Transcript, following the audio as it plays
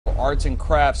Arts and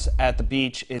Crafts at the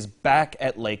Beach is back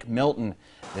at Lake Milton.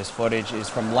 This footage is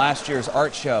from last year's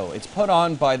art show. It's put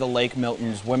on by the Lake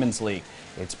Milton's Women's League.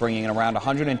 It's bringing in around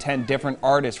 110 different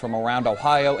artists from around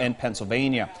Ohio and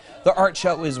Pennsylvania. The art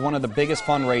show is one of the biggest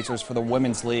fundraisers for the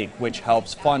Women's League, which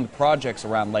helps fund projects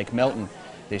around Lake Milton.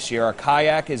 This year, a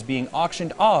kayak is being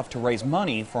auctioned off to raise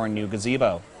money for a new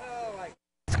gazebo.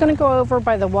 It's going to go over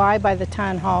by the Y by the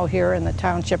town hall here in the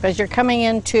township as you're coming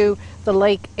into the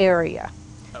lake area.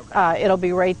 It'll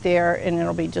be right there, and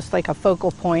it'll be just like a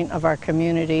focal point of our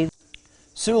community.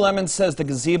 Sue Lemon says the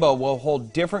gazebo will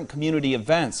hold different community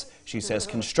events. She says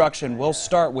construction will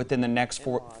start within the next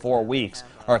four weeks.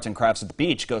 Arts and Crafts at the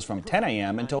Beach goes from 10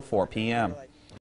 a.m. until 4 p.m.